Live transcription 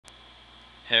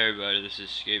Hey everybody, this is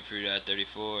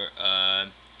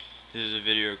Escape34. This is a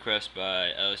video request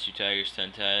by LSU Tigers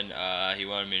 1010. He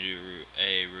wanted me to do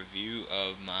a review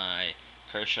of my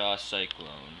Kershaw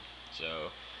Cyclone.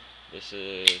 So this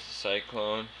is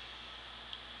Cyclone.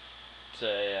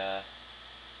 It's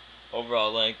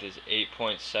overall length is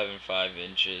 8.75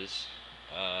 inches.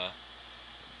 The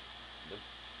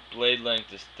blade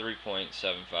length is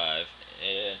 3.75,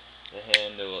 and the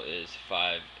handle is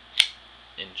 5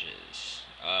 inches.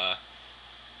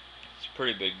 It's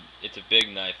pretty big. It's a big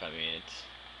knife. I mean, it's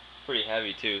pretty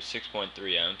heavy too.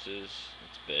 6.3 ounces.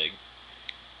 It's big.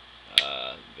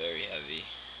 Very heavy.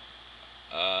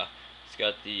 It's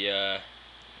got the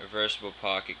reversible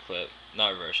pocket clip.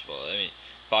 Not reversible. I mean,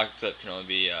 pocket clip can only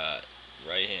be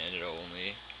right-handed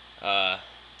only.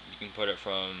 You can put it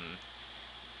from.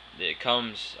 It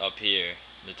comes up here,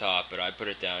 the top, but I put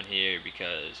it down here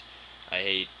because I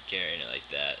hate carrying it like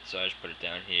that. So I just put it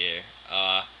down here.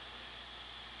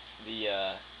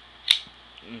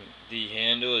 The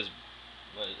handle is,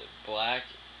 what is it, black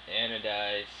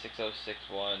anodized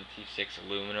 6061 T6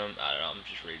 aluminum. I don't know, I'm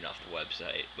just reading off the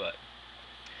website, but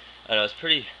I don't know, it's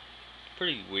pretty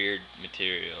weird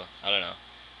material. I don't know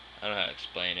how to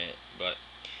explain it, but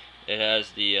it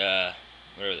has the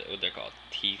what they're called,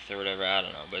 teeth or whatever, I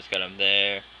don't know, but it's got them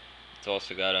there. It's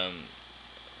also got them,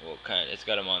 it's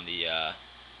got them on the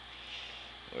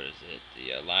what is it,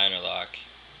 the liner lock,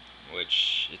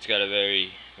 which it's got a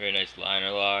very nice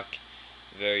liner lock,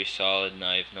 very solid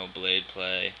knife, no blade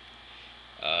play.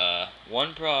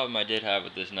 One problem I did have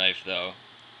with this knife though,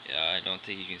 I don't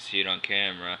think you can see it on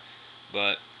camera,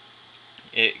 but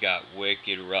it got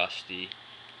wicked rusty.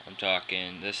 I'm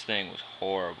talking, this thing was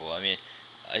horrible. I mean,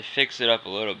 I fixed it up a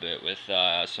little bit with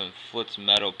some Flitz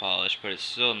metal polish, but it's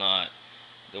still not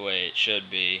the way it should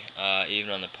be.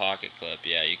 Even on the pocket clip,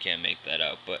 yeah, you can't make that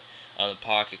out, but on the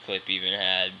pocket clip even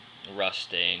had rust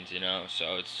stains, you know,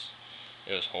 so it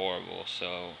was horrible.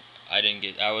 So I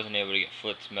wasn't able to get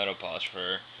Flitz metal polish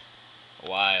for a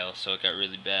while, so it got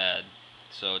really bad.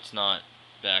 So it's not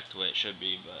back the way it should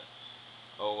be, but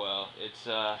oh well. It's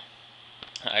I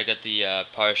got the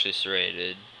partially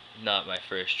serrated, not my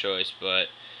first choice, but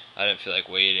I didn't feel like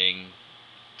waiting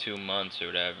 2 months or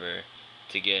whatever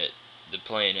to get the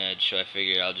plain edge, so I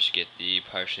figured I'll just get the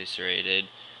partially serrated.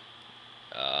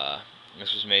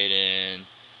 This was made in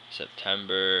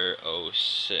September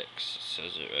 06,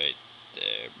 says it right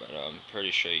there, but I'm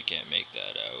pretty sure you can't make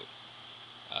that out.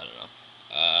 I don't know.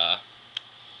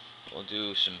 We'll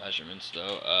do some measurements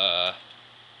though.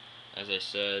 As I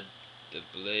said, the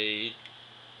blade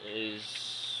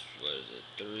is, what is it,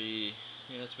 3,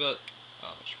 yeah, it's about,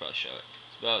 oh, I should probably show it.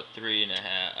 It's about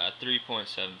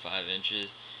 3.75 inches,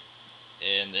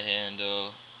 and the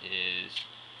handle is,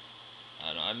 I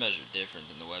don't know, I measured different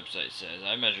than the website says.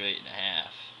 I measure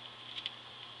 8.5.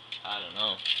 I don't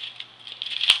know,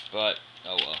 but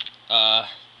oh well.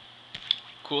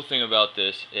 Cool thing about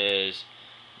this is,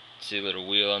 see a little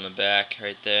wheel on the back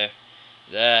right there.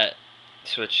 That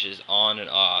switches on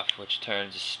and off, which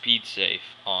turns the speed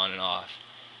safe on and off.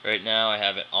 Right now I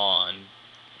have it on,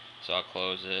 so I'll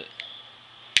close it,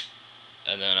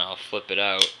 and then I'll flip it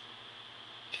out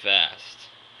fast,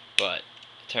 but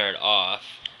turn it off.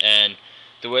 And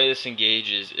the way this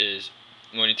engages is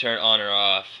when you turn it on or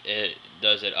off, it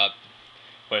does it up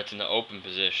when it's in the open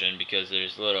position, because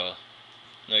there's a little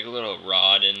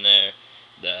rod in there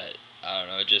that, I don't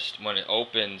know, just when it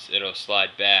opens it'll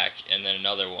slide back, and then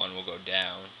another one will go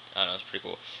down. I don't know, it's pretty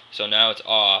cool. So now it's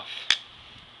off,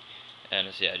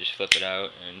 and see, I just flip it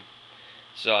out, and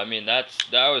so I mean that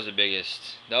was the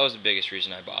biggest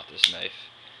reason I bought this knife.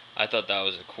 I thought that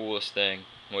was the coolest thing,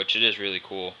 which it is really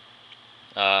cool.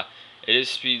 It is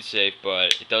speed safe,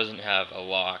 but it doesn't have a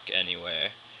lock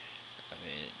anywhere. I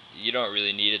mean, you don't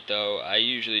really need it though. I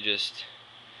usually just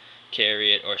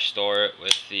carry it or store it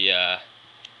with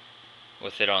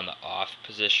it on the off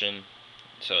position,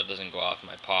 so it doesn't go off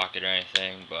my pocket or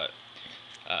anything. But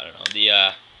I don't know.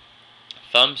 The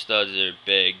thumb studs are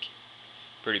big,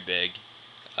 pretty big.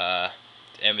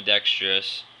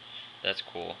 Ambidextrous. That's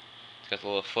cool. It's got the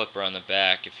little flipper on the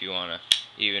back if you wanna,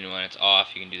 even when it's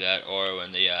off, you can do that, or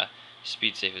when the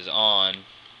speed safe is on,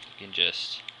 you can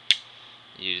just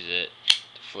use it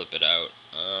to flip it out.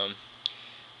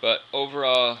 But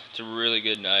overall, it's a really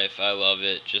good knife. I love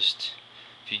it. Just,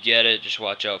 if you get it, just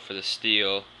watch out for the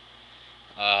steel.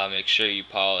 Make sure you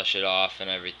polish it off and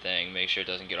everything. Make sure it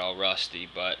doesn't get all rusty.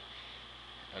 But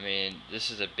I mean, this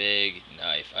is a big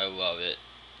knife. I love it.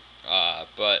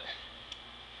 But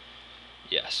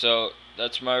yeah, so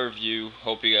that's my review.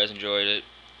 Hope you guys enjoyed it.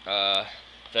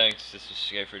 Thanks. This is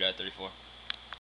Escape34.